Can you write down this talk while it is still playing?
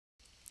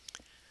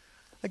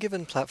A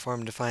given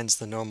platform defines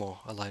the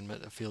normal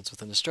alignment of fields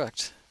within a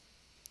struct.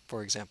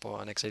 For example,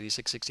 on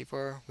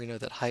x86-64, we know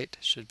that height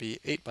should be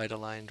 8-byte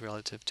aligned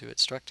relative to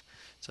its struct,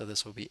 so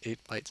this will be 8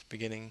 bytes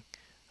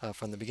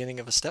from the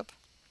beginning of a step.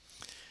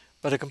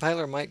 But a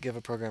compiler might give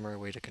a programmer a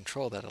way to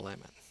control that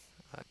alignment.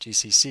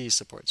 GCC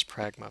supports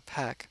pragma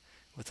pack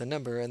with a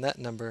number, and that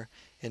number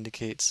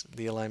indicates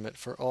the alignment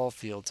for all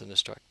fields in a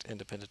struct,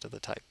 independent of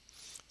the type.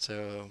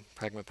 So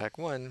pragma pack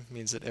 1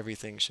 means that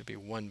everything should be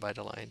 1 byte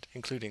aligned,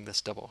 including this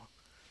double.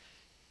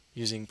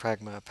 Using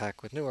pragma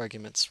pack with no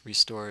arguments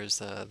restores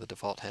the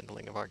default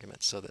handling of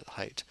arguments so that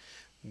height,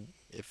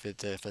 if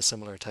a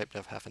similar type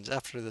def happens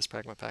after this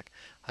pragma pack,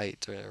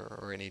 height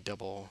or any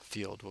double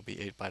field will be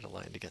 8-byte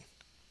aligned again.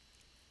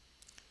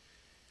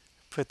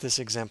 Put this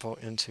example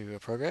into a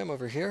program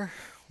over here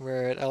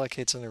where it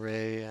allocates an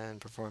array and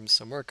performs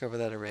some work over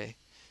that array.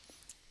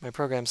 My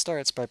program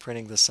starts by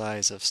printing the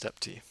size of step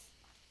t.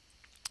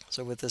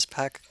 So with this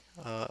pack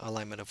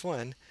alignment of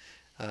 1,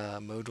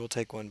 mode will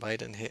take 1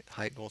 byte and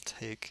height will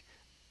take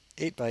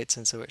 8 bytes,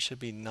 and so it should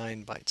be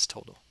 9 bytes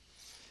total.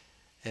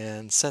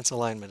 And since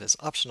alignment is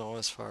optional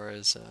as far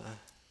as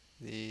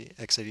the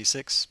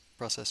x86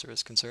 processor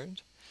is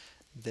concerned,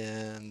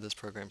 then this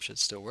program should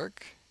still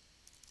work,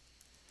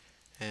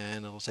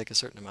 and it will take a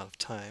certain amount of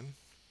time.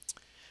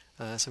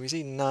 So we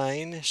see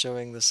 9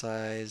 showing the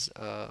size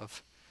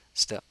of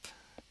step.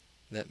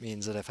 That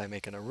means that if I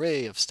make an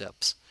array of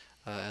steps,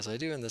 as I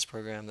do in this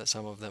program, that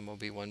some of them will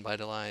be 1 byte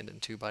aligned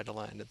and 2 byte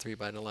aligned and 3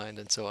 byte aligned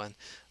and so on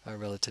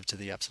relative to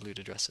the absolute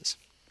addresses.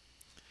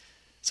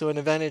 So an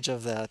advantage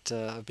of that,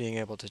 of being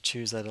able to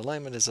choose that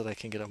alignment, is that I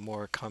can get a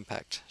more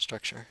compact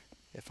structure.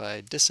 If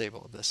I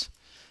disable this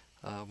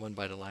 1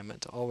 byte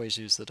alignment to always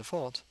use the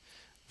default,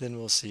 then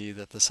we'll see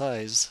that the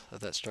size of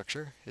that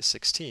structure is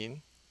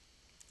 16.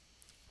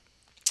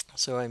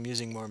 So I'm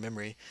using more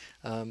memory.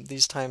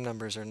 These time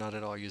numbers are not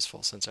at all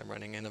useful since I'm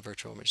running in a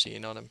virtual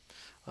machine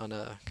on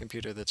a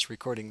computer that's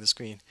recording the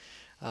screen.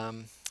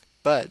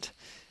 But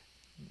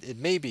it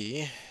may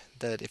be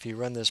that if you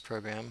run this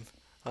program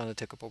on a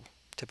typical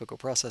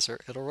processor,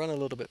 it'll run a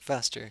little bit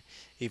faster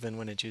even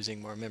when it's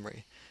using more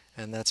memory.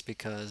 And that's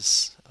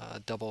because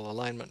double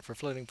alignment for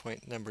floating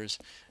point numbers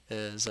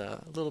is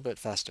a little bit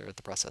faster at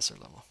the processor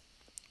level.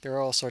 There are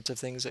all sorts of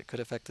things that could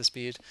affect the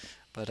speed,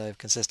 but I've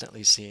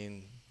consistently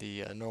seen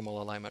the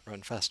normal alignment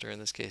run faster in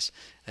this case,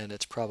 and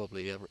it's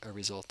probably a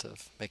result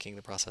of making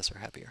the processor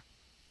happier.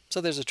 So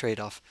there's a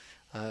trade-off,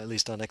 at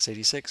least on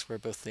x86, where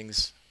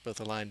both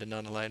aligned and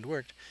non-aligned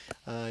worked.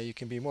 You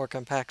can be more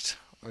compact,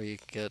 or you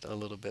can get a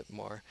little bit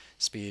more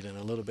speed and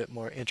a little bit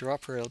more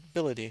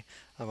interoperability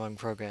among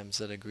programs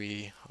that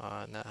agree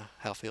on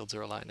how fields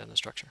are aligned in a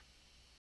structure.